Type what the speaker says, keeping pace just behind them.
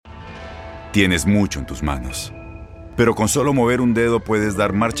Tienes mucho en tus manos. Pero con solo mover un dedo puedes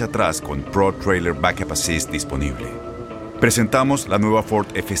dar marcha atrás con Pro Trailer Backup Assist disponible. Presentamos la nueva Ford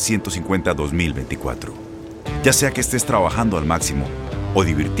F-150 2024. Ya sea que estés trabajando al máximo o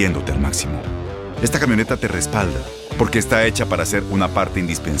divirtiéndote al máximo, esta camioneta te respalda porque está hecha para ser una parte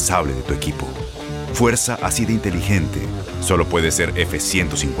indispensable de tu equipo. Fuerza así de inteligente solo puede ser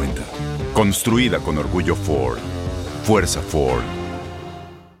F-150. Construida con orgullo Ford. Fuerza Ford.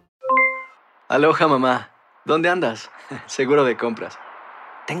 Aloha, mamá. ¿Dónde andas? Seguro de compras.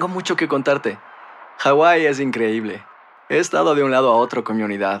 Tengo mucho que contarte. Hawái es increíble. He estado de un lado a otro con mi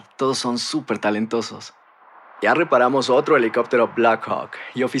unidad. Todos son súper talentosos. Ya reparamos otro helicóptero Blackhawk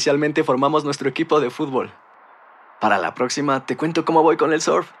y oficialmente formamos nuestro equipo de fútbol. Para la próxima te cuento cómo voy con el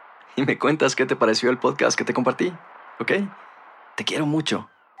surf y me cuentas qué te pareció el podcast que te compartí, ¿ok? Te quiero mucho.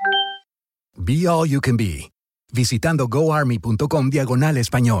 Be All You Can Be, visitando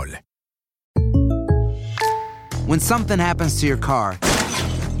goarmy.com/español. When something happens to your car,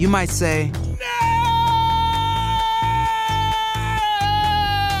 you might say,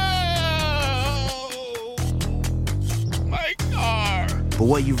 My car! but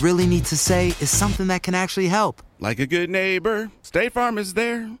what you really need to say is something that can actually help. Like a good neighbor, State Farm is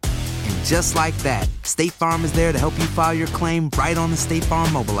there. And just like that, State Farm is there to help you file your claim right on the State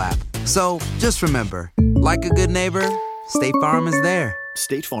Farm mobile app. So just remember, like a good neighbor, State Farm is there.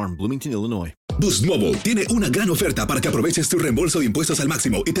 State Farm, Bloomington, Illinois. Boost Mobile tiene una gran oferta para que aproveches tu reembolso de impuestos al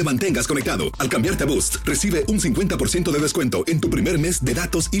máximo y te mantengas conectado. Al cambiarte a Boost, recibe un 50% de descuento en tu primer mes de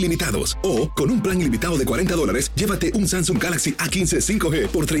datos ilimitados. O, con un plan ilimitado de $40, llévate un Samsung Galaxy A15 5G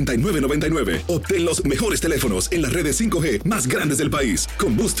por $39.99. Obtén los mejores teléfonos en las redes 5G más grandes del país.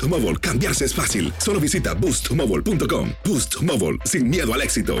 Con Boost Mobile, cambiarse es fácil. Solo visita boostmobile.com. Boost Mobile, sin miedo al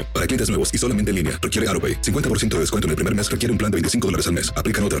éxito. Para clientes nuevos y solamente en línea, requiere AutoPay. 50% de descuento en el primer mes requiere un plan de $25 al mes.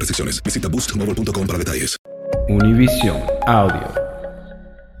 Aplican otras restricciones. Visita boostmobile.com para detalles. Univision Audio.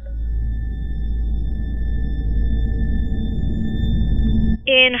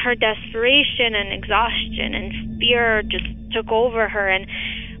 In her desperation and exhaustion and fear just took over her, and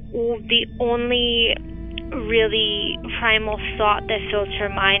the only really primal thought that fills her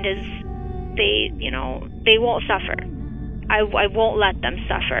mind is they won't suffer. I won't let them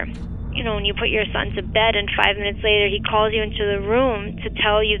suffer. You know, when you put your son to bed and 5 minutes later he calls you into the room to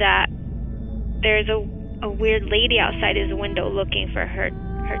tell you that there's a weird lady outside his window looking for her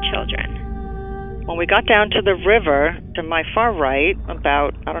children. When we got down to the river, to my far right,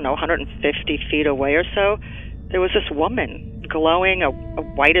 about, 150 feet away or so, there was this woman glowing a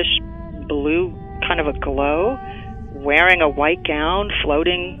whitish blue kind of a glow, wearing a white gown,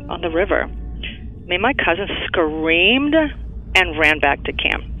 floating on the river. I mean, my cousin screamed and ran back to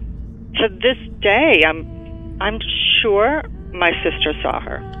camp. To this day, I'm sure my sister saw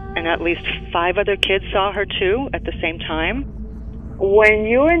her, and at least 5 other kids saw her too at the same time. When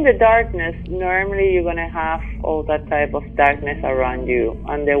you're in the darkness, normally you're going to have all that type of darkness around you,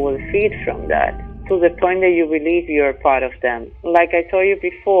 and they will feed from that to the point that you believe you're part of them. Like I told you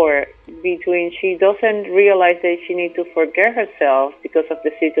before, between she doesn't realize that she needs to forget herself because of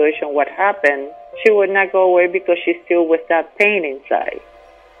the situation, what happened, she would not go away because she's still with that pain inside.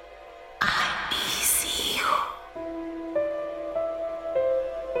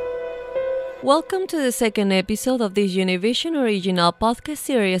 Welcome to the second episode of this Univision original podcast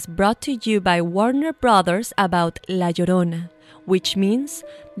series brought to you by Warner Brothers about La Llorona, which means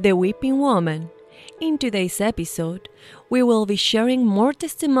the weeping woman. In today's episode, we will be sharing more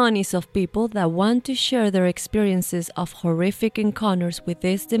testimonies of people that want to share their experiences of horrific encounters with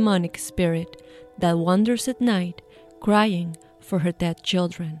this demonic spirit that wanders at night, crying for her dead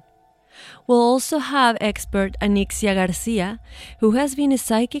children. We'll also have expert Anixia Garcia, who has been a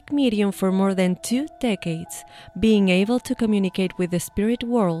psychic medium for more than 2 decades, being able to communicate with the spirit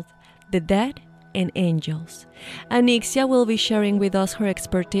world, the dead, and angels. Anixia will be sharing with us her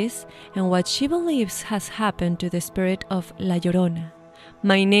expertise and what she believes has happened to the spirit of La Llorona.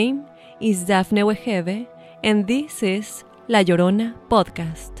 My name is Daphne Wegebe, and this is La Llorona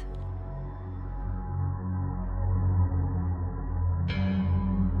Podcast.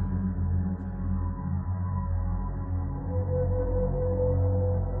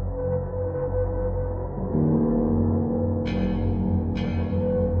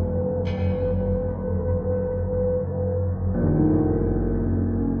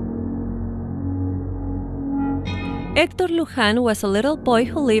 Hector Luján was a little boy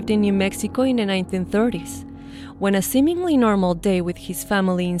who lived in New Mexico in the 1930s, when a seemingly normal day with his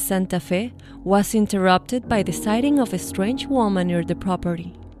family in Santa Fe was interrupted by the sighting of a strange woman near the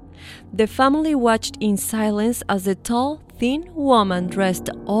property. The family watched in silence as the tall, thin woman dressed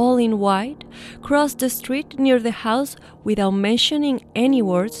all in white crossed the street near the house without mentioning any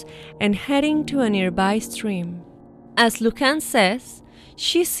words and heading to a nearby stream. As Lujan says,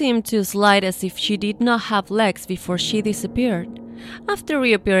 she seemed to slide as if she did not have legs before she disappeared. After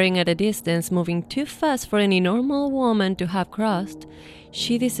reappearing at a distance, moving too fast for any normal woman to have crossed,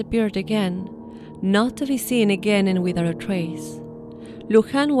 she disappeared again, not to be seen again and without a trace.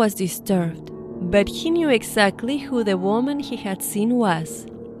 Lujan was disturbed, but he knew exactly who the woman he had seen was,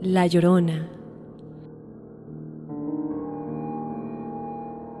 La Llorona.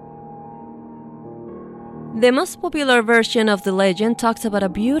 The most popular version of the legend talks about a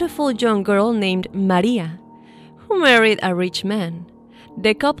beautiful young girl named Maria, who married a rich man.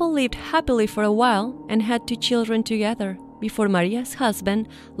 The couple lived happily for a while and had 2 children together before Maria's husband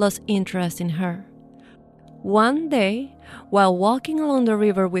lost interest in her. One day, while walking along the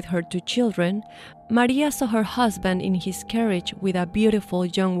river with her 2 children, Maria saw her husband in his carriage with a beautiful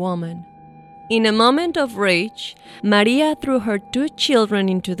young woman. In a moment of rage, Maria threw her 2 children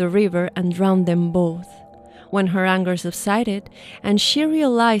into the river and drowned them both. When her anger subsided and she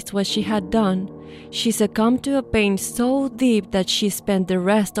realized what she had done, she succumbed to a pain so deep that she spent the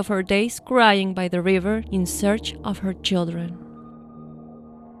rest of her days crying by the river in search of her children.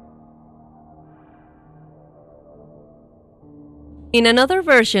 In another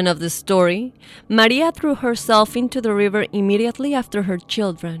version of the story, Maria threw herself into the river immediately after her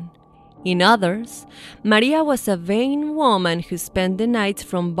children. In others, Maria was a vain woman who spent the nights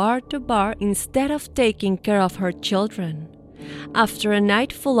from bar to bar instead of taking care of her children. After a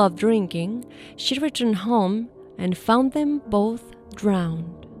night full of drinking, she returned home and found them both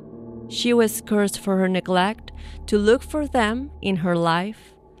drowned. She was cursed for her neglect to look for them in her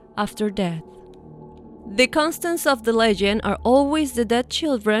life after death. The constants of the legend are always the dead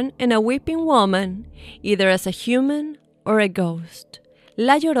children and a weeping woman, either as a human or a ghost.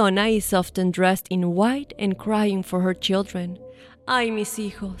 La Llorona is often dressed in white and crying for her children, ay mis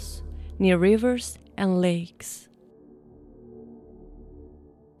hijos, near rivers and lakes.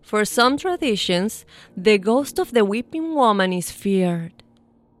 For some traditions, the ghost of the weeping woman is feared.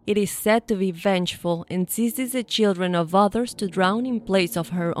 It is said to be vengeful and seizes the children of others to drown in place of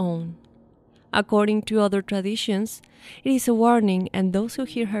her own. According to other traditions, it is a warning, and those who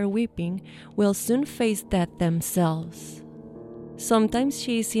hear her weeping will soon face death themselves. Sometimes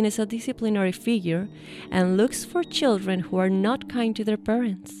she is seen as a disciplinary figure and looks for children who are not kind to their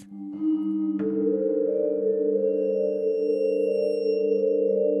parents.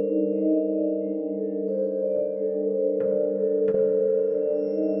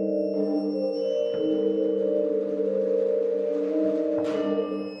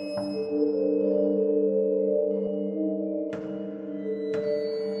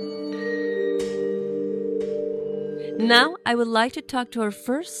 Now, I would like to talk to our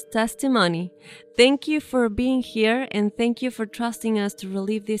first testimony. Thank you for being here and thank you for trusting us to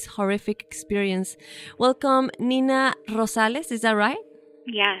relive this horrific experience. Welcome, Nina Rosales, is that right?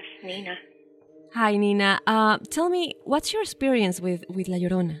 Yes, Nina. Hi, Nina. Tell me, what's your experience with La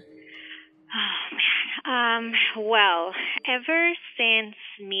Llorona? Oh, man. Well, ever since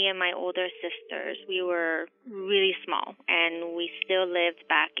me and my older sisters, we were really small and we still lived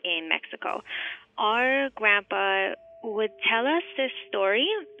back in Mexico, our grandpa would tell us this story,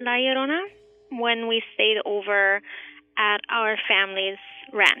 La Llorona, when we stayed over at our family's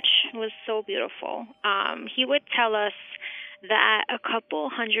ranch. It was so beautiful. He would tell us that a couple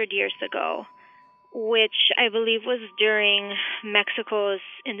hundred years ago, which I believe was during Mexico's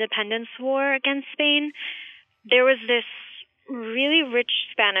independence war against Spain, there was this really rich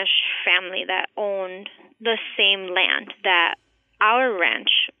Spanish family that owned the same land that our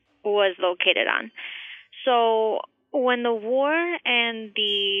ranch was located on. So when the war and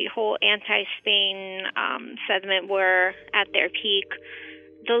the whole anti-Spain sentiment were at their peak,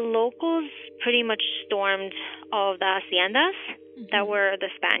 the locals pretty much stormed all of the haciendas that were the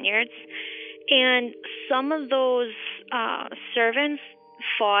Spaniards. And some of those servants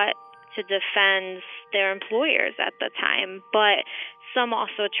fought to defend their employers at the time, but some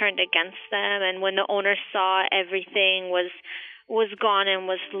also turned against them. And when the owner saw everything was gone and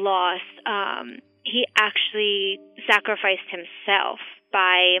was lost, he actually sacrificed himself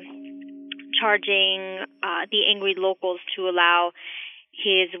by charging the angry locals to allow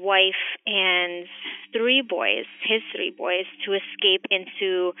his wife and his three boys, to escape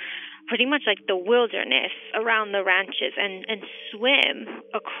into pretty much like the wilderness around the ranches and swim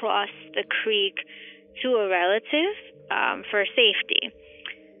across the creek to a relative for safety.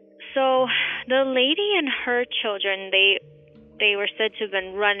 So the lady and her children, they were said to have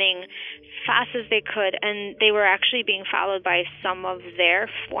been running fast as they could, and they were actually being followed by some of their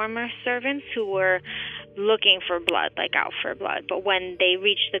former servants who were looking for blood, like out for blood. But when they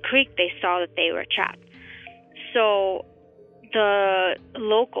reached the creek, they saw that they were trapped. So the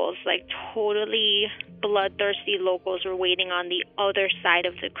locals, like totally bloodthirsty locals, were waiting on the other side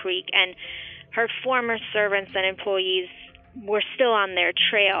of the creek, and her former servants and employees were still on their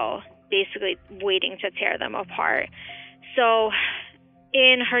trail, basically waiting to tear them apart. So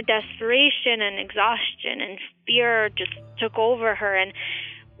in her desperation and exhaustion and fear just took over her, and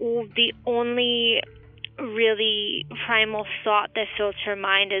the only really primal thought that fills her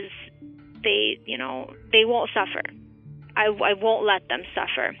mind is they won't suffer. I won't let them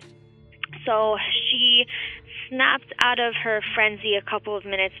suffer. So she snapped out of her frenzy a couple of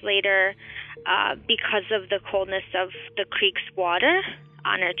minutes later because of the coldness of the creek's water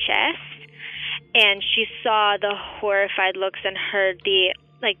on her chest. And she saw the horrified looks and heard the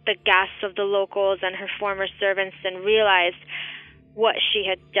gasps of the locals and her former servants, and realized what she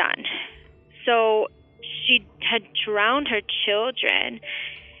had done. So she had drowned her children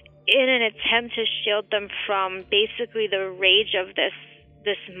in an attempt to shield them from basically the rage of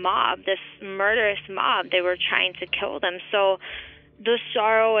this mob, this murderous mob. They were trying to kill them. So the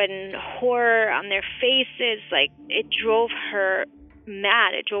sorrow and horror on their faces, like, it drove her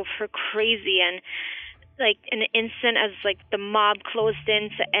mad. It drove her crazy. And like in the instant as like the mob closed in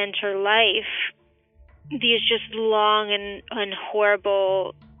to end her life, these just long and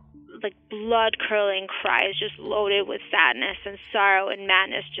horrible, like blood-curdling cries, just loaded with sadness and sorrow and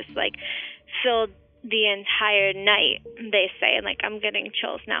madness, just like filled the entire night, they say. And like, I'm getting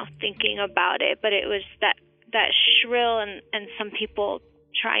chills now thinking about it, but it was that shrill, and some people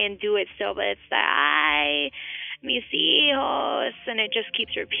try and do it still, but it's that mis hijos, and it just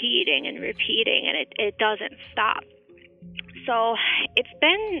keeps repeating and repeating, and it doesn't stop. So it's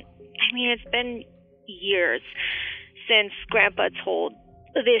been years since Grandpa told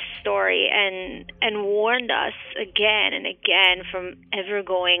this story and warned us again and again from ever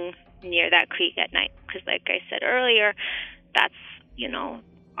going near that creek at night, because like I said earlier, that's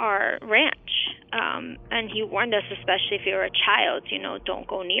our ranch, and he warned us, especially if you're a child, don't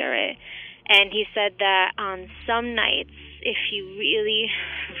go near it. And he said that on some nights, if you really,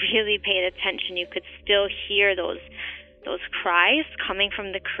 really paid attention, you could still hear those cries coming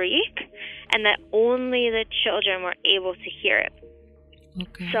from the creek, and that only the children were able to hear it.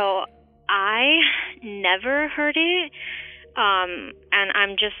 Okay. So I never heard it, and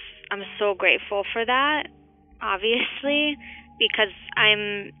I'm so grateful for that, obviously, because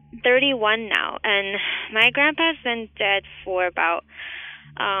I'm 31 now, and my grandpa's been dead for about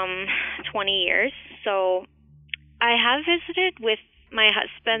 20 years. So I have visited with my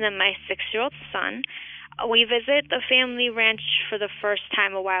husband and my 6-year-old son. We visit the family ranch for the first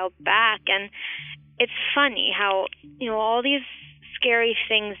time a while back, and it's funny how, all these scary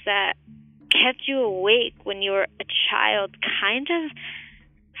things that kept you awake when you were a child kind of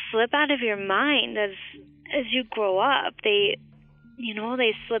slip out of your mind as you grow up. They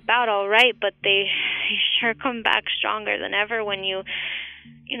slip out all right, but they sure come back stronger than ever when you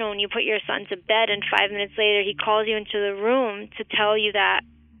put your son to bed, and 5 minutes later he calls you into the room to tell you that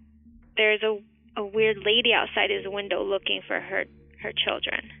there's a weird lady outside his window looking for her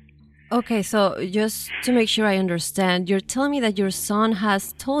children. Okay, so just to make sure I understand, you're telling me that your son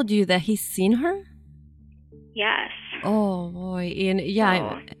has told you that he's seen her? Yes. Oh boy, and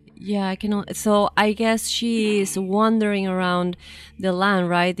yeah, I can. So I guess she is wandering around the land,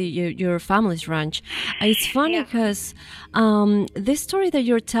 right? Your family's ranch. It's funny because this story that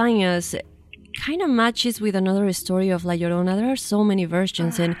you're telling us kind of matches with another story of La Llorona. There are so many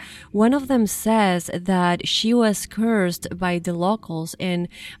versions, and one of them says that she was cursed by the locals and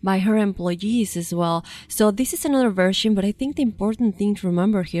by her employees as well. So this is another version, but I think the important thing to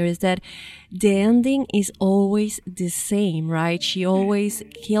remember here is that the ending is always the same, right? She always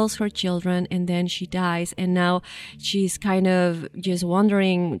kills her children and then she dies, and now she's kind of just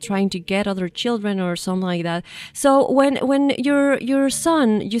wandering, trying to get other children or something like that. So when your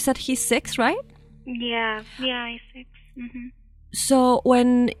son, you said he's 6, right? Yeah, he's 6. Mm-hmm. So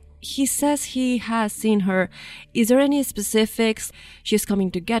when he says he has seen her, is there any specifics? She's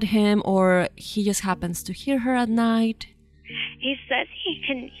coming to get him, or he just happens to hear her at night? He says he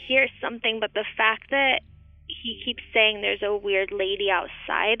can hear something, but the fact that he keeps saying there's a weird lady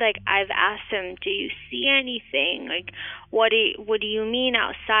outside, like, I've asked him, do you see anything? Like, what do you mean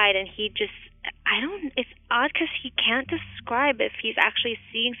outside? And he just, it's odd because he can't describe if he's actually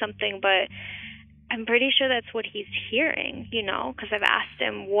seeing something, but I'm pretty sure that's what he's hearing, because I've asked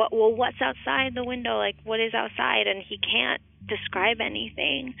him, what's outside the window? Like, what is outside? And he can't describe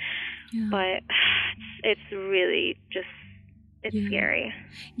anything. But it's really just, it's scary.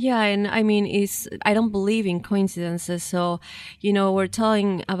 Yeah, and I mean, I don't believe in coincidences. So, we're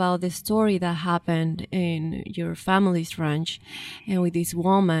telling about the story that happened in your family's ranch and with this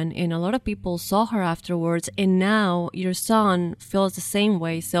woman, and a lot of people saw her afterwards, and now your son feels the same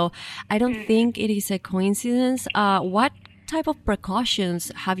way. So I don't think it is a coincidence. What type of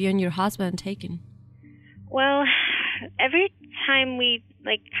precautions have you and your husband taken? Well, every time we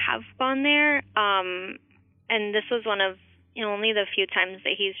have gone there, and this was one of only the few times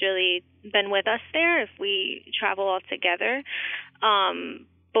that he's really been with us there, if we travel all together.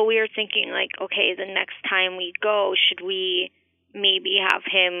 But we were thinking, okay, the next time we go, should we maybe have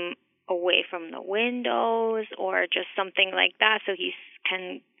him away from the windows or just something like that so he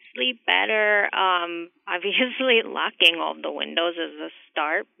can sleep better? Obviously, locking all the windows is a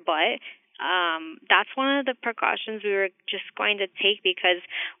start, but that's one of the precautions we were just going to take because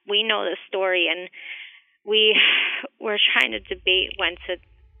we know the story, and we were trying to debate when to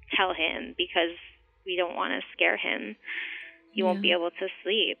tell him because we don't want to scare him. He won't be able to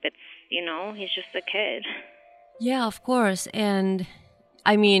sleep. It's, he's just a kid. Yeah, of course. And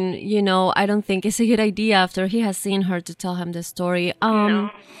I mean, I don't think it's a good idea after he has seen her to tell him the story. No.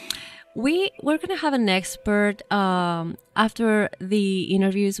 We're going to have an expert after the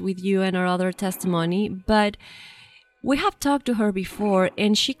interviews with you and our other testimony, but we have talked to her before,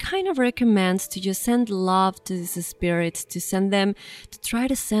 and she kind of recommends to just send love to these spirits, to try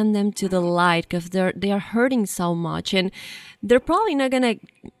to send them to the light, because they are hurting so much, and they're probably not gonna,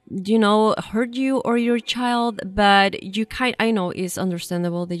 hurt you or your child, but I know it's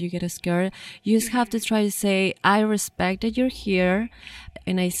understandable that you get scared. You just have to try to say, I respect that you're here,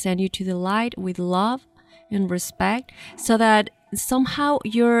 and I send you to the light with love and respect, so that somehow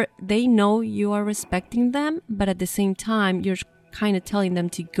they know you are respecting them, but at the same time you're kind of telling them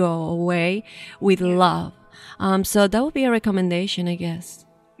to go away with love. So that would be a recommendation, I guess.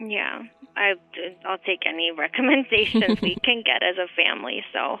 Yeah, I'll take any recommendations we can get as a family,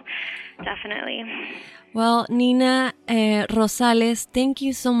 so definitely. Well, Nina Rosales, thank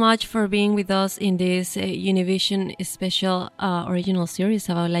you so much for being with us in this Univision special original series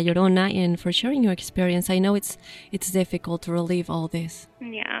about La Llorona and for sharing your experience. I know it's difficult to relive all this.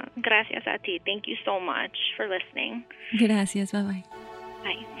 Yeah, gracias a ti. Thank you so much for listening. Gracias, bye-bye.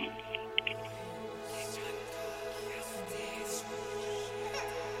 Bye.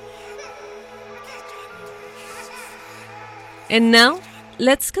 And now,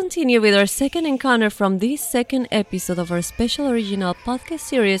 let's continue with our second encounter from this second episode of our special original podcast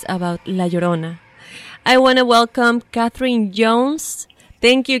series about La Llorona. I want to welcome Catherine Jones.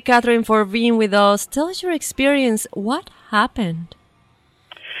 Thank you, Catherine, for being with us. Tell us your experience. What happened?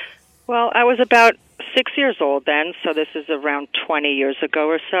 Well, I was about 6 years old then, so this is around 20 years ago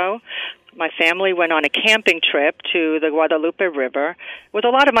or so. My family went on a camping trip to the Guadalupe River with a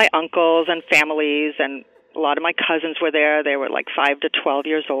lot of my uncles and families, and a lot of my cousins were there. They were 5 to 12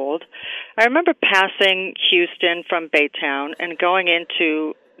 years old. I remember passing Houston from Baytown and going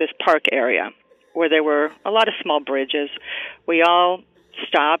into this park area where there were a lot of small bridges. We all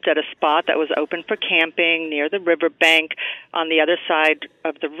stopped at a spot that was open for camping near the riverbank. On the other side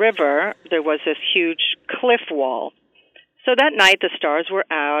of the river, there was this huge cliff wall. So that night, the stars were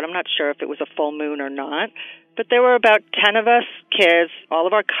out. I'm not sure if it was a full moon or not, but there were about 10 of us kids, all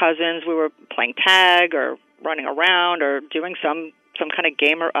of our cousins. We were playing tag or running around or doing some kind of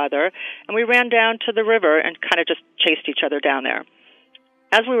game or other, and we ran down to the river and kind of just chased each other down there.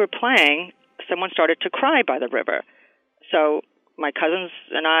 As we were playing, someone started to cry by the river. So my cousins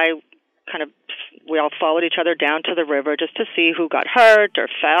and I we all followed each other down to the river just to see who got hurt or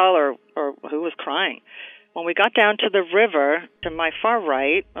fell or who was crying. When we got down to the river, to my far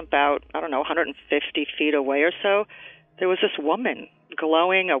right, about, 150 feet away or so, there was this woman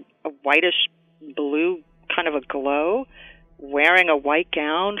glowing a whitish blue kind of a glow, wearing a white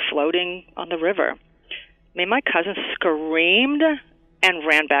gown, floating on the river. My cousin screamed and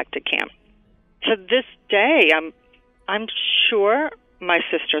ran back to camp. To this day, I'm sure my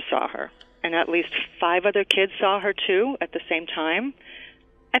sister saw her, and at least 5 other kids saw her too at the same time.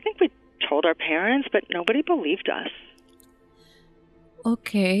 I think we told our parents, but nobody believed us.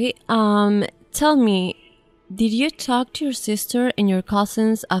 Okay, tell me, did you talk to your sister and your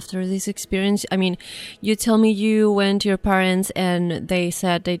cousins after this experience? I mean, you tell me you went to your parents and they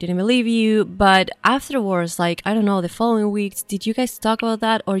said they didn't believe you, but afterwards, the following weeks, did you guys talk about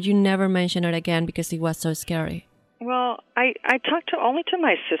that, or you never mentioned it again because it was so scary? Well, I talked only to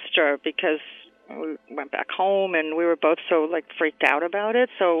my sister because we went back home and we were both so freaked out about it.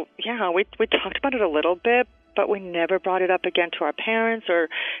 So yeah, we talked about it a little bit, but we never brought it up again to our parents or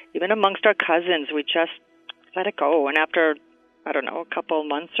even amongst our cousins. We just let it go. And after, I don't know, a couple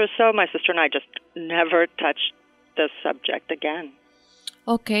months or so, my sister and I just never touched the subject again.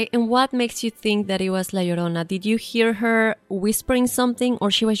 Okay, and what makes you think that it was La Llorona? Did you hear her whispering something,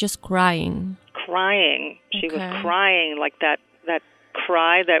 or she was just crying? Crying. She was crying, like that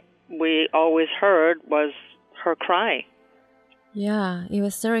cry that we always heard was her cry. Yeah, it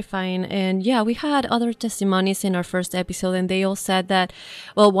was terrifying. And yeah, we had other testimonies in our first episode, and they all said that,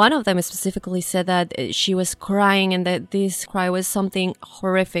 well, one of them specifically said that she was crying and that this cry was something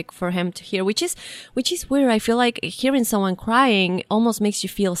horrific for him to hear, which is weird. I feel like hearing someone crying almost makes you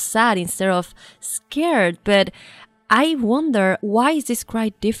feel sad instead of scared. But I wonder, why is this cry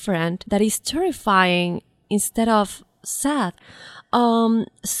different that is terrifying instead of sad?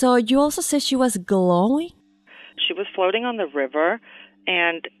 So you also said she was glowing? She was floating on the river,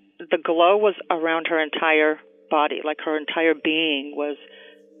 and the glow was around her entire body, like her entire being was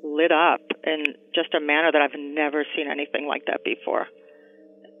lit up in just a manner that I've never seen anything like that before.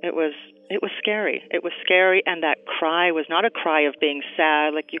 It was scary. It was scary, and that cry was not a cry of being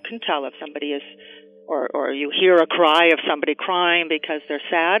sad. Like, you can tell if somebody is, or you hear a cry of somebody crying because they're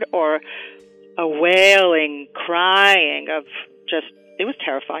sad, or a wailing, crying of just, it was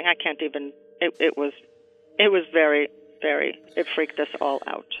terrifying. I can't even, it was very, very, it freaked us all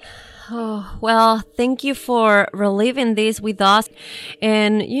out. Oh, well, thank you for reliving this with us.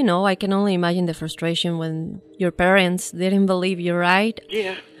 And, you know, I can only imagine the frustration when your parents didn't believe you, right?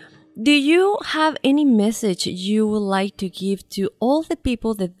 Yeah. Do you have any message you would like to give to all the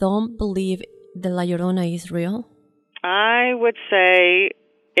people that don't believe the La Llorona is real? I would say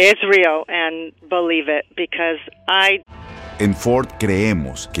it's real and believe it, because En Ford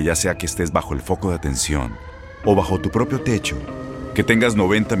creemos que ya sea que estés bajo el foco de atención o bajo tu propio techo, que tengas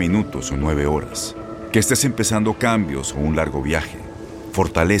 90 minutos o 9 horas, que estés empezando cambios o un largo viaje,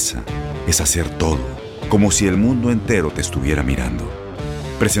 fortaleza es hacer todo, como si el mundo entero te estuviera mirando.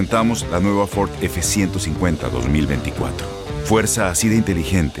 Presentamos la nueva Ford F-150 2024. Fuerza así de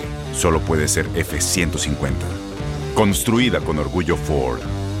inteligente solo puede ser F-150. Construida con orgullo Ford.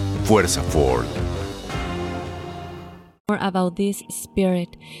 Fuerza Ford. About this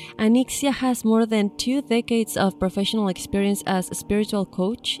spirit. Anixia has more than 2 decades of professional experience as a spiritual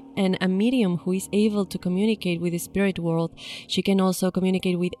coach and a medium who is able to communicate with the spirit world. She can also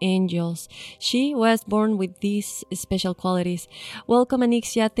communicate with angels. She was born with these special qualities. Welcome,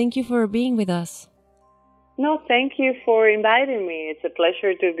 Anixia. Thank you for being with us. No, thank you for inviting me. It's a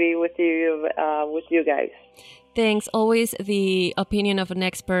pleasure to be with you guys. Thanks. Always the opinion of an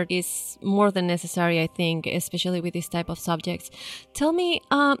expert is more than necessary, I think, especially with this type of subjects. Tell me,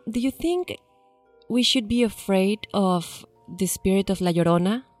 do you think we should be afraid of the spirit of La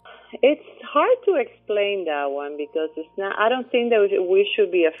Llorona? It's hard to explain that one because it's not. I don't think that we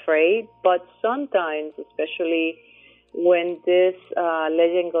should be afraid, but sometimes, especially when this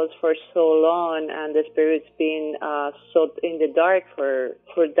legend goes for so long and the spirit's been so in the dark for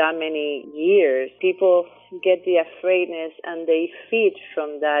that many years, people get the afraidness and they feed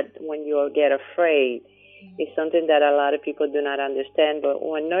from that when you get afraid. It's something that a lot of people do not understand. But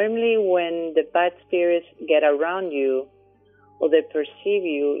normally when the bad spirits get around you or they perceive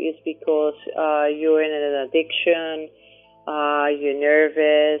you, it's because you're in an addiction, you're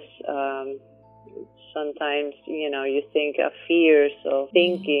nervous. Sometimes, you think of fears of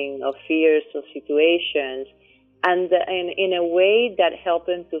thinking, of fears of situations, and in a way that helps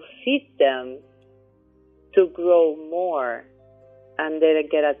them to feed them to grow more, and they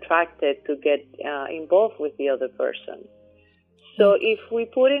get attracted to get involved with the other person. So if we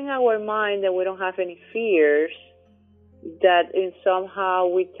put in our mind that we don't have any fears, that in somehow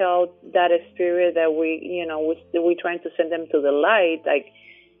we tell that spirit that we're trying to send them to the light, like,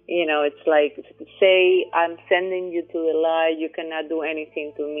 it's like, say, I'm sending you to the light, you cannot do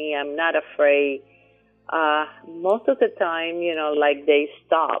anything to me, I'm not afraid. Most of the time, they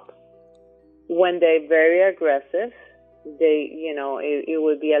stop. When they're very aggressive, it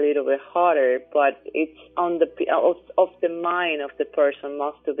would be a little bit harder, but it's on of the mind of the person,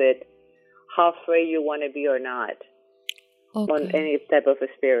 most of it, how afraid you want to be or not on any type of a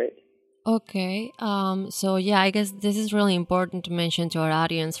spirit. Okay. So yeah, I guess this is really important to mention to our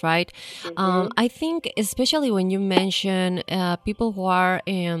audience, right? Mm-hmm. I think especially when you mention people who are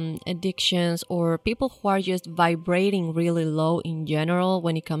in addictions or people who are just vibrating really low in general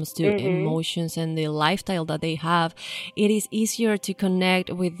when it comes to emotions and the lifestyle that they have, it is easier to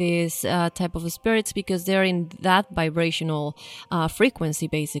connect with this type of spirits because they're in that vibrational frequency,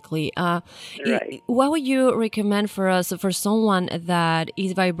 basically. Right. What would you recommend for us, for someone that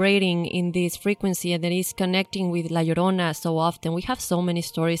is vibrating in this frequency and that is connecting with La Llorona so often. We have so many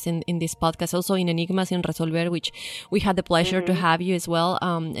stories in this podcast, also in Enigmas sin Resolver, which we had the pleasure to have you as well,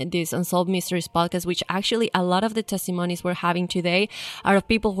 this Unsolved Mysteries podcast, which actually a lot of the testimonies we're having today are of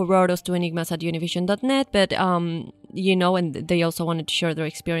people who wrote us to enigmas@univision.net, but and they also wanted to share their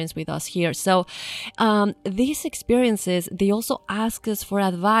experience with us here. So these experiences, they also ask us for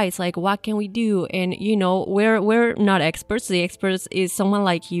advice, like what can we do? And we're not experts. The experts is someone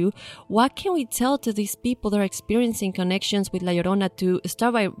like you. What can we tell to these people that are experiencing connections with La Llorona to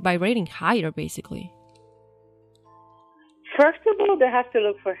start vibrating higher, basically? First of all, they have to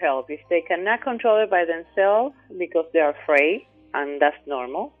look for help. If they cannot control it by themselves because they're afraid, and that's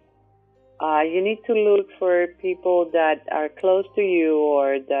normal, you need to look for people that are close to you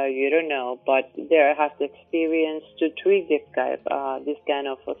or that you don't know, but they have the experience to treat this kind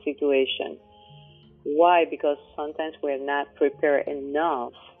of a situation. Why? Because sometimes we're not prepared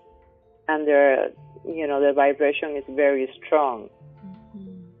enough, and their vibration is very strong.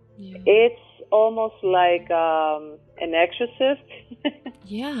 Yeah. It's almost like an exorcist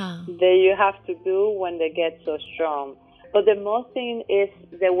that you have to do when they get so strong. But the most thing is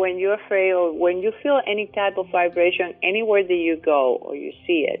that when you're afraid or when you feel any type of vibration anywhere that you go or you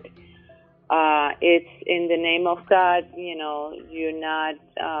see it, it's in the name of God. You're not,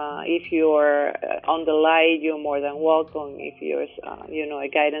 if you're on the light, you're more than welcome. If you're, a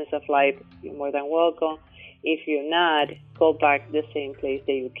guidance of light, you're more than welcome. If you're not, go back to the same place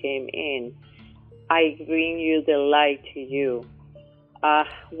that you came in. I bring you the light to you.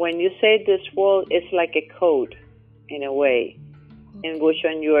 When you say this world, it's like a code, in a way, in which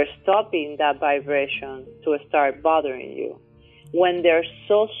when you are stopping that vibration to start bothering you. When they're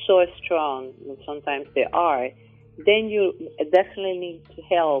so strong, and sometimes they are, then you definitely need to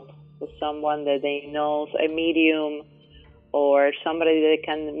help with someone that they know, a medium, or somebody that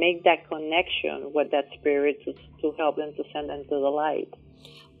can make that connection with that spirit to help them to send them to the light.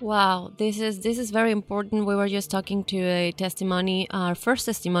 Wow, this is very important. We were just talking to a testimony, our first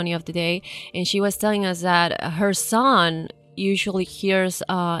testimony of the day, and she was telling us that her son usually hears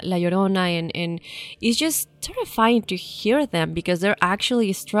La Llorona, and it's just terrifying to hear them because they're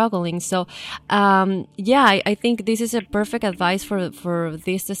actually struggling. So I think this is a perfect advice for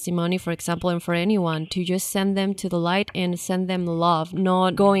this testimony, for example, and for anyone, to just send them to the light and send them love,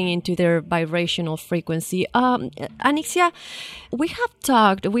 not going into their vibrational frequency. Anixia, we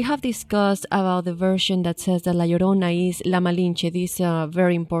have discussed about the version that says that La Llorona is La Malinche, this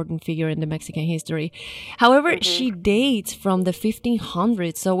very important figure in the Mexican history. However, she dates from the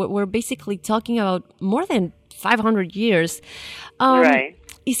 1500s, so we're basically talking about more than 500 years. Right.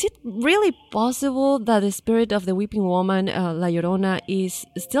 Is it really possible that the spirit of the weeping woman, La Llorona, is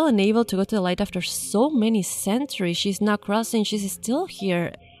still unable to go to the light after so many centuries? She's not crossing, she's still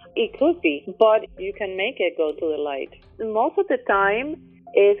here. It could be, but you can make it go to the light. Most of the time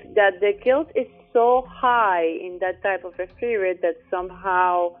is that the guilt is so high in that type of a spirit that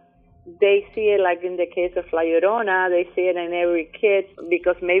somehow they see it, like in the case of La Llorona, they see it in every kid,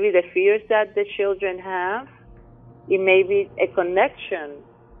 because maybe the fears that the children have, it may be a connection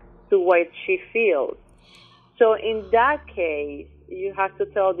to what she feels. So in that case, you have to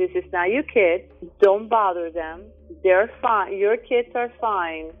tell, this is not your kid, don't bother them, they're fine, your kids are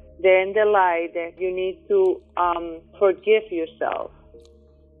fine, they're in the light, that you need to forgive yourself.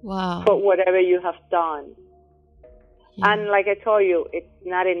 Wow. For whatever you have done. Yeah. And like I told you, it's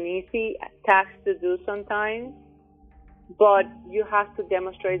not an easy task to do sometimes, but you have to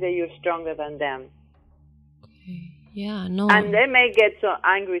demonstrate that you're stronger than them. Okay. Yeah, no. And they may get so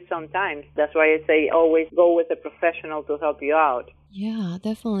angry sometimes. That's why I say always go with a professional to help you out. Yeah,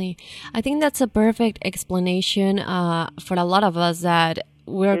 definitely. I think that's a perfect explanation for a lot of us that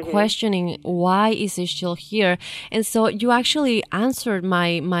we're questioning why is it still here. And so you actually answered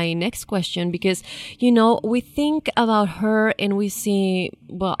my next question, because we think about her and we see,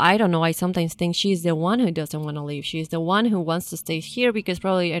 well, I don't know, I sometimes think she's the one who doesn't want to leave. She's the one who wants to stay here because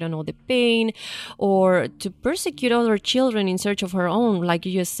probably, I don't know, the pain, or to persecute other children in search of her own, like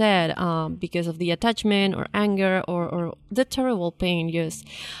you just said, because of the attachment or anger or the terrible pain. Yes.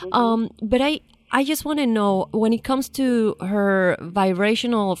 But I just want to know, when it comes to her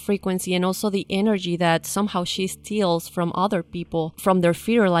vibrational frequency and also the energy that somehow she steals from other people, from their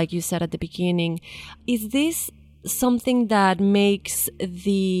fear, like you said at the beginning, is this something that makes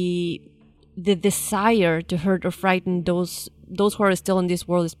the desire to hurt or frighten those who are still in this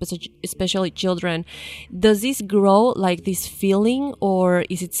world, especially children, does this grow, like this feeling, or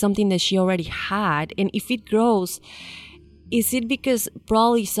is it something that she already had? And if it grows, is it because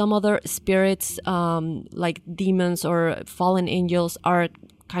probably some other spirits, like demons or fallen angels, are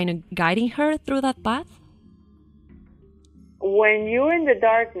kind of guiding her through that path? When you're in the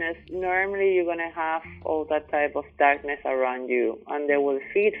darkness, normally you're going to have all that type of darkness around you, and they will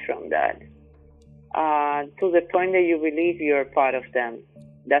feed from that to the point that you believe you're part of them.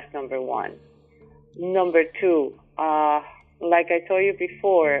 That's number one. Number two, like I told you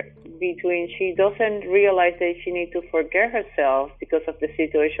before, she doesn't realize that she needs to forget herself because of the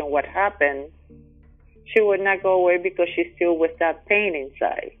situation, what happened. She would not go away because she's still with that pain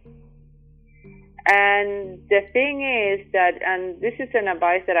inside. And the thing is that, and this is an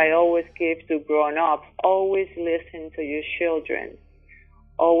advice that I always give to grown-ups, always listen to your children.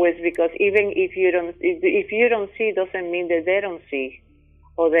 Always, because even if you don't see, doesn't mean that they don't see,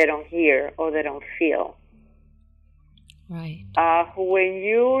 or they don't hear, or they don't feel. Right. When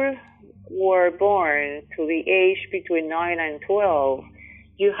you were born to the age between 9 and 12,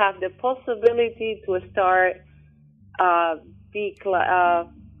 you have the possibility to start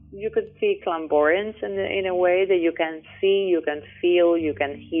you could see clairvoyance in a way that you can see, you can feel, you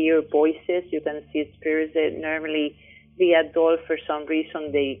can hear voices, you can see spirits that normally the adult, for some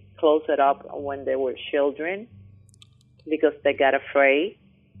reason, they close it up when they were children because they got afraid.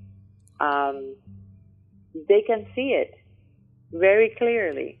 They can see it very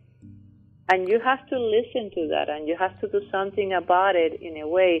clearly. And you have to listen to that, and you have to do something about it in a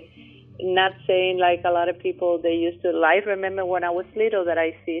way. Not saying like a lot of people, they used to, I remember when I was little that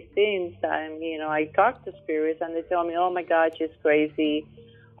I see things and, I talk to spirits and they tell me, oh my God, she's crazy.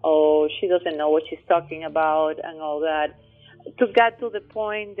 Oh, she doesn't know what she's talking about and all that. To get to the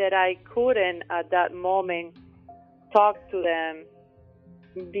point that I couldn't at that moment talk to them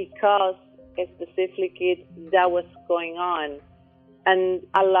because specifically that was going on. And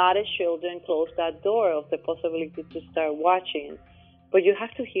a lot of children closed that door of the possibility to start watching. But you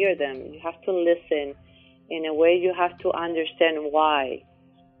have to hear them. You have to listen. In a way, you have to understand why.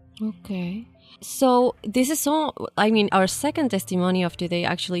 Okay. So this is our second testimony of today,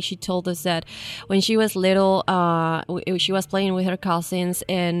 actually, she told us that when she was little, she was playing with her cousins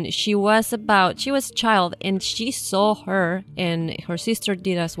and she was a child and she saw her and her sister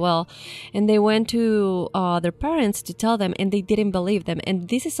did as well. And they went to their parents to tell them and they didn't believe them. And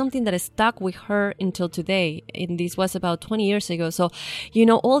this is something that is stuck with her until today. And this was about 20 years ago. So,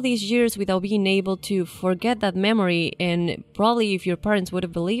 all these years without being able to forget that memory, and probably if your parents would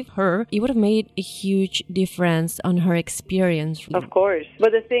have believed her, it would have made a huge difference on her experience. Of course.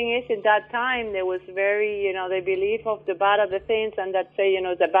 But the thing is, in that time, there was very, they believe of the bad of the things and that say,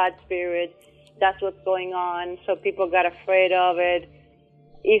 the bad spirit, that's what's going on. So people got afraid of it.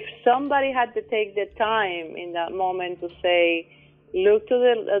 If somebody had to take the time in that moment to say, look to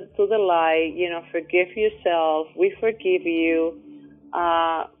the light, forgive yourself, we forgive you,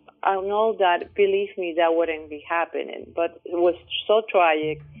 and all that, believe me, that wouldn't be happening. But it was so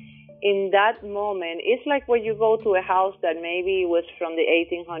tragic. In that moment, it's like when you go to a house that maybe was from the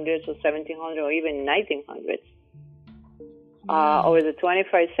 1800s or 1700s or even 1900s, or the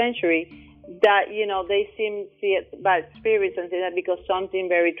 21st century, that, they see bad spirits and say that because something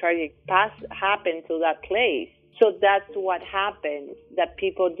very tragic happened to that place. So that's what happens that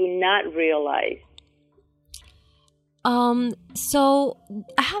people do not realize. So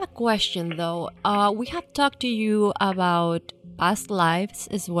I have a question though. We have talked to you about past lives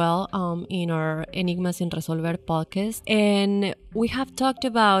as well in our Enigmas sin Resolver podcast, and we have talked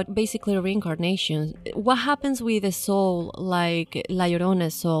about basically reincarnation. What happens with the soul, like La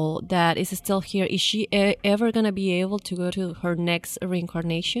Llorona's soul that is still here? Is she ever going to be able to go to her next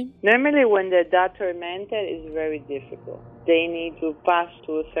reincarnation? Normally when they're that tormented, it's very difficult. They need to pass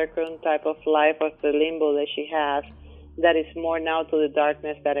to a certain type of life of the limbo that she has, that is more now to the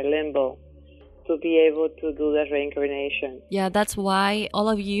darkness than a limbo, to be able to do the reincarnation. Yeah, that's why all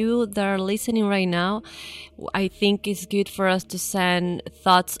of you that are listening right now, I think it's good for us to send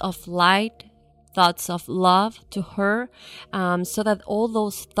thoughts of light, thoughts of love to her, so that all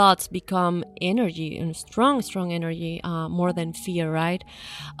those thoughts become energy, and strong energy, more than fear, right?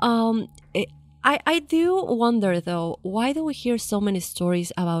 I do wonder, though, why do we hear so many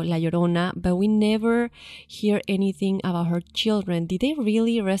stories about La Llorona, but we never hear anything about her children? Did they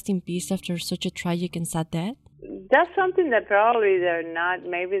really rest in peace after such a tragic and sad death? That's something that probably they're not,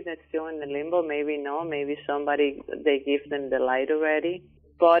 maybe they're still in the limbo, maybe no, maybe somebody, they give them the light already.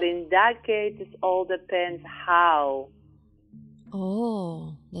 But in that case, it all depends how.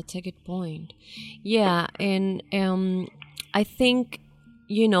 Oh, that's a good point. Yeah, and I think,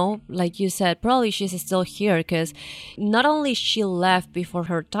 you know, like you said, probably she's still here because not only she left before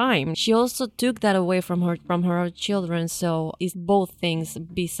her time, she also took that away from her children. So it's both things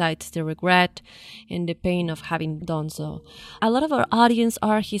besides the regret and the pain of having done so. A lot of our audience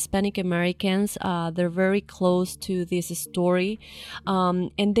are Hispanic Americans. They're very close to this story,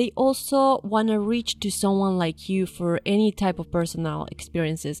 and they also want to reach to someone like you for any type of personal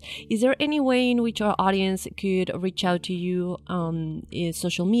experiences. Is there any way in which our audience could reach out to you? Is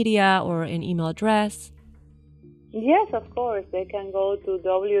social media or an email address? Yes, of course. They can go to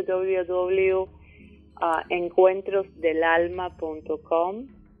www.encuentrosdelalma.com,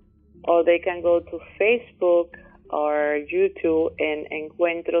 or they can go to Facebook or YouTube in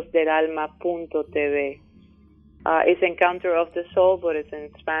encuentrosdelalma.tv. It's Encounter of the Soul, but it's in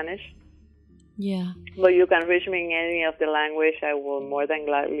Spanish. Yeah. But you can reach me in any of the language. I will more than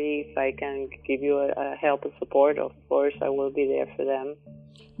gladly, if I can give you a help and support, of course, I will be there for them.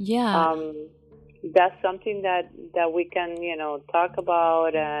 Yeah. That's something that we can, talk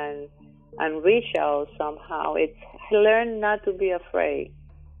about and reach out somehow. It's learn not to be afraid.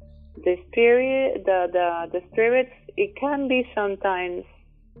 The spirit, the spirits, it can be sometimes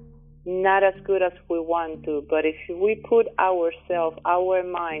not as good as we want to, but if we put ourselves, our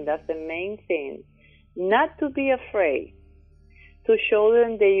mind, that's the main thing, not to be afraid, to show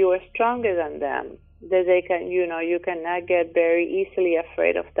them that you are stronger than them, that they can, you cannot get very easily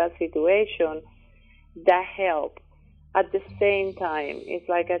afraid of that situation, that help. At the same time, it's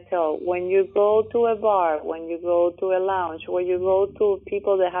like I tell, when you go to a bar, when you go to a lounge, when you go to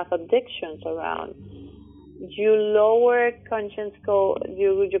people that have addictions around, you lower conscience go,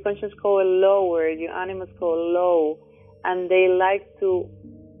 your conscience go lower, your animals go low, and they like to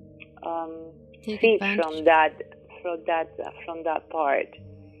feed from that part.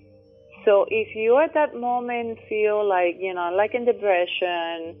 So if you at that moment feel like, like in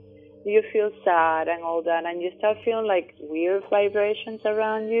depression, you feel sad and all that, and you start feeling like weird vibrations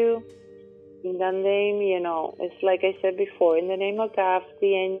around you, in the name, it's like I said before, in the name of God,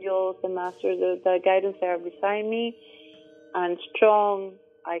 the angels, the masters, the guidance that are beside me, I'm strong,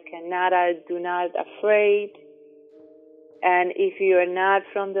 I do not afraid, and if you are not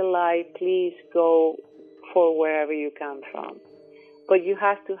from the light, please go for wherever you come from. But you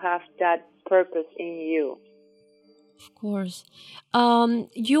have to have that purpose in you. Of course.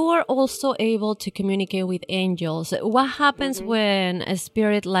 You are also able to communicate with angels. What happens when a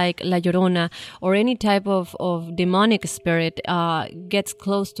spirit like La Llorona or any type of demonic spirit gets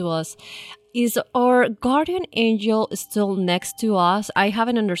close to us? Is our guardian angel still next to us? I have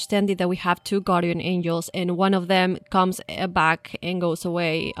an understanding that we have two guardian angels, and one of them comes back and goes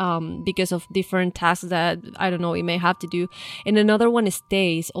away because of different tasks that, I don't know, it may have to do, and another one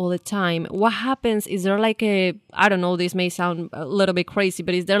stays all the time. What happens? Is there like I don't know, this may sound a little bit crazy,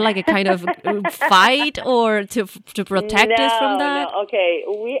 but is there like a kind of fight or to protect us from that? No, okay.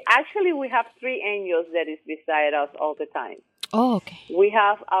 We have three angels that is beside us all the time. Oh, okay. We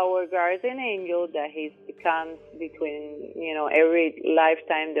have our guardian angel that he becomes between, every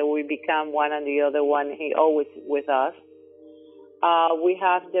lifetime that we become one and the other one, he always with us. We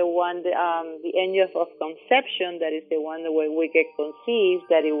have the one, the angel of conception, that is the one where we get conceived,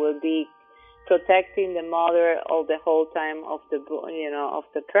 that it will be protecting the mother all the whole time of the, of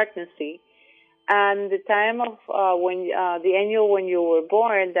the pregnancy. And the time of when the angel when you were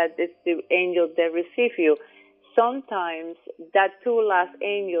born, that is the angel that receive you. Sometimes that two last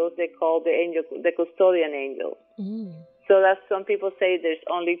angels, they call the custodian angel. So that's, some people say there's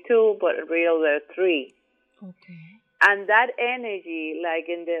only two, but real there are three. Okay. And that energy, like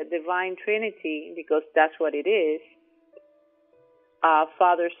in the Divine Trinity, because that's what it is,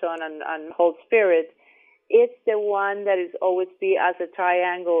 Father, Son, and Holy Spirit, it's the one that is always be as a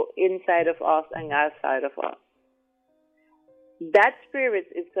triangle inside of us and outside of us. That spirit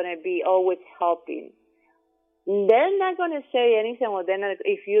is going to be always helping. They're not going to say anything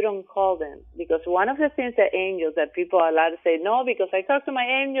if you don't call them. Because one of the things that angels, that people are allowed to say, no, because I talk to my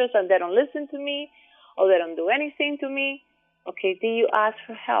angels and they don't listen to me, or they don't do anything to me. Okay, do you ask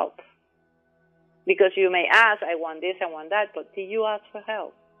for help? Because you may ask, I want this, I want that, but do you ask for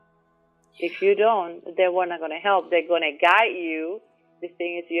help? If you don't, they're not going to help. They're going to guide you. The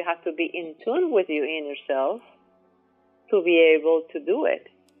thing is, you have to be in tune with your inner self to be able to do it,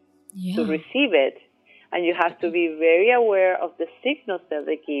 to receive it. And you have to be very aware of the signals that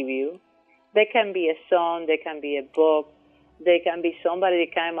they give you. They can be a song, they can be a book, they can be somebody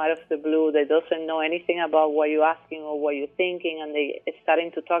that came out of the blue that doesn't know anything about what you're asking or what you're thinking, and they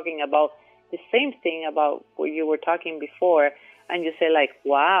starting to talking about the same thing about what you were talking before, and you say like,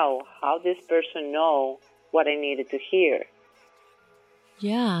 wow, how this person know what I needed to hear.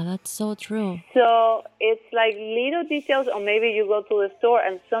 Yeah, that's so true. So it's like little details, or maybe you go to the store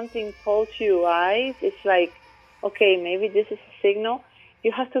and something calls your eyes. It's like, okay, maybe this is a signal.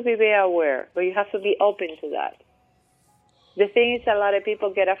 You have to be very aware, but you have to be open to that. The thing is, a lot of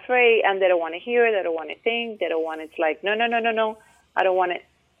people get afraid and they don't want to hear, they don't want to think, they don't want to, it's like, no, I don't want it.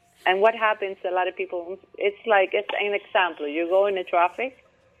 And what happens, a lot of people, it's like, it's an example. You go in the traffic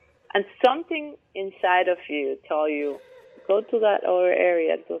and something inside of you tell you, go to that other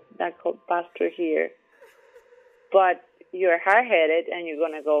area, to that pass through here. But you're hard-headed and you're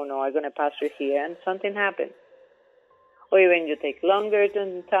going to go, no, I'm going to pass through here, and something happens. Or even you take longer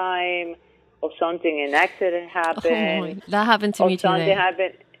than time, or something, an accident happened. Oh, that happened to me today. Or something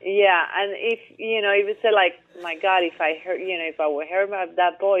happened. Yeah, and if you say like, my God, if I heard, if I would hear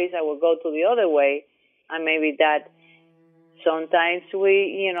that voice, I would go to the other way, and maybe that. Sometimes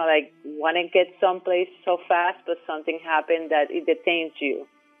we, like want to get someplace so fast, but something happened that it detains you.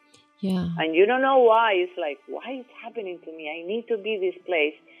 Yeah. And you don't know why. It's like, why is happening to me? I need to be this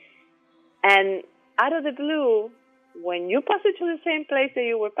place. And out of the blue, when you pass it to the same place that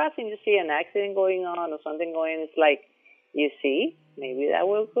you were passing, you see an accident going on or something going on. It's like, you see, maybe that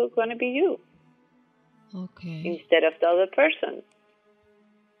was going to be you. Okay. Instead of the other person.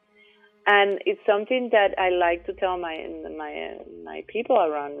 And it's something that I like to tell my people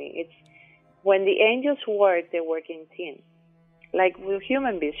around me. It's when the angels work, they work in teams, like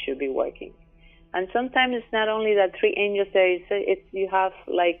human beings should be working. And sometimes it's not only that three angels there. It's you have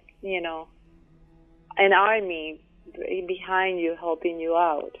like an army behind you helping you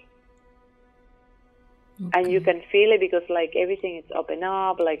out, and you can feel it because like everything is open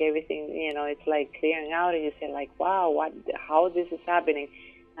up, like everything it's like clearing out, and you say like, wow, how this is happening.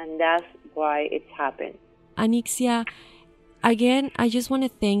 And that's why it's happened. Anixia, again, I just want to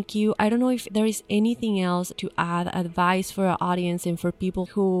thank you. I don't know if there is anything else to add, advice for our audience and for people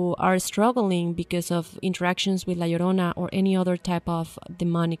who are struggling because of interactions with La Llorona or any other type of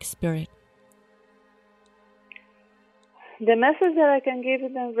demonic spirit. The message that I can give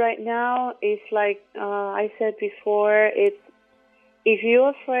them right now is like I said before, it's if you're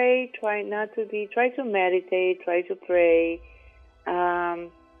afraid, try to meditate, try to pray.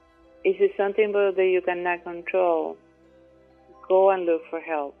 If it's something that you cannot control, go and look for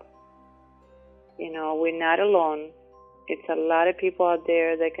help. We're not alone. It's a lot of people out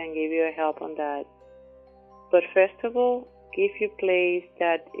there that can give you help on that. But first of all, give you a place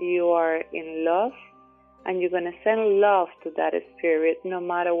that you are in love, and you're going to send love to that spirit no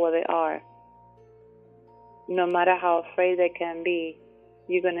matter what they are. No matter how afraid they can be,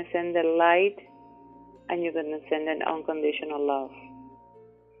 you're going to send the light, and you're going to send an unconditional love.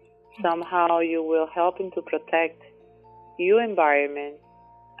 Somehow you will help him to protect your environment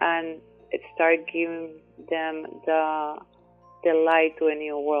and start giving them the light to a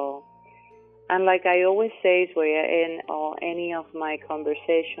new world. And like I always say, in any of my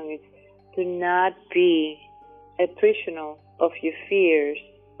conversations, do not be a prisoner of your fears,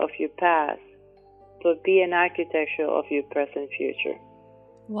 of your past, but be an architect of your present future.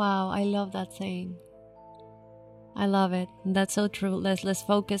 Wow, I love that saying. I love it. That's so true. Let's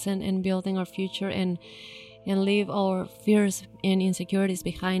focus on building our future and leave our fears and insecurities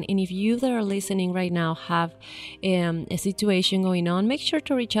behind. And if you that are listening right now have a situation going on, make sure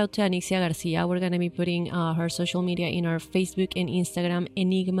to reach out to Anixia Garcia. We're going to be putting her social media in our Facebook and Instagram,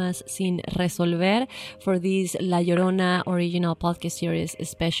 Enigmas Sin Resolver, for this La Llorona original podcast series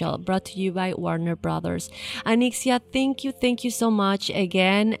special brought to you by Warner Brothers. Anixia, thank you so much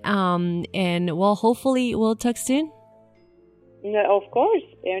again. And well, hopefully we'll talk soon. No, of course,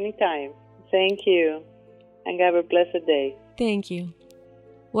 anytime. Thank you. And have a blessed day. Thank you.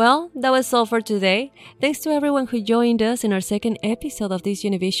 Well, that was all for today. Thanks to everyone who joined us in our second episode of this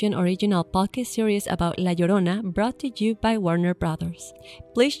Univision original podcast series about La Llorona, brought to you by Warner Brothers.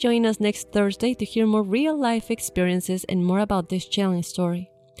 Please join us next Thursday to hear more real-life experiences and more about this chilling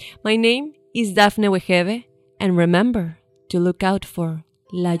story. My name is Daphne Wegebe, and remember to look out for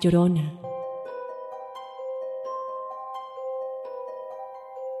La Llorona.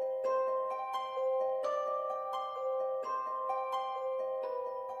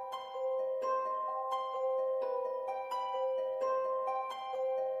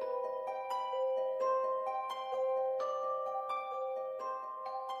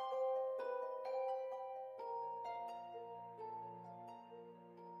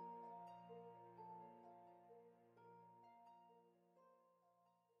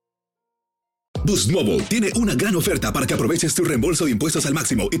 Boost Mobile tiene una gran oferta para que aproveches tu reembolso de impuestos al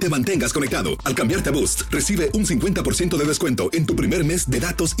máximo y te mantengas conectado. Al cambiarte a Boost, recibe un 50% de descuento en tu primer mes de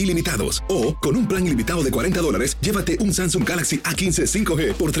datos ilimitados. O, con un plan ilimitado de $40, llévate un Samsung Galaxy A15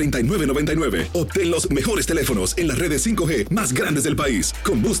 5G por $39.99. Obtén los mejores teléfonos en las redes 5G más grandes del país.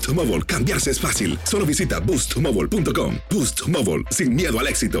 Con Boost Mobile, cambiarse es fácil. Solo visita boostmobile.com. Boost Mobile, sin miedo al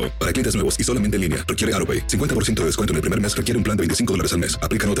éxito. Para clientes nuevos y solamente en línea, requiere AutoPay. 50% de descuento en el primer mes requiere un plan de $25 al mes.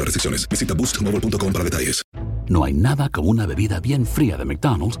 Aplican otras restricciones. Visita boostmobile.com para detalles. No hay nada como una bebida bien fría de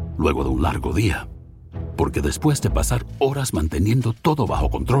McDonald's luego de un largo día. Porque después de pasar horas manteniendo todo bajo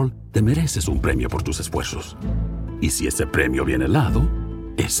control, te mereces un premio por tus esfuerzos. Y si ese premio viene helado,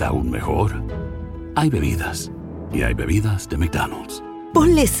 es aún mejor. Hay bebidas. Y hay bebidas de McDonald's.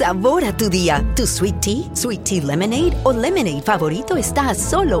 Ponle sabor a tu día. Tu Sweet Tea Lemonade o Lemonade favorito está a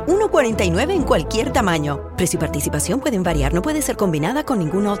solo $1.49 en cualquier tamaño. Precio y participación pueden variar. No puede ser combinada con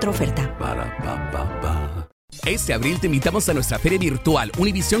ninguna otra oferta. Este abril te invitamos a nuestra feria virtual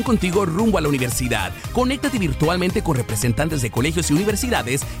Univisión Contigo rumbo a la universidad. Conéctate virtualmente con representantes de colegios y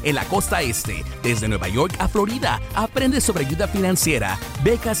universidades en la costa este, desde Nueva York a Florida. Aprende sobre ayuda financiera,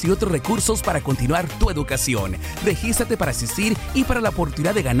 becas y otros recursos para continuar tu educación. Regístrate para asistir y para la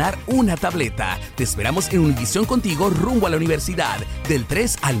oportunidad de ganar una tableta. Te esperamos en Univisión Contigo rumbo a la universidad del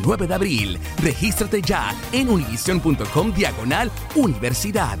 3 al 9 de abril. Regístrate ya en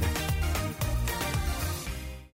univision.com/universidad.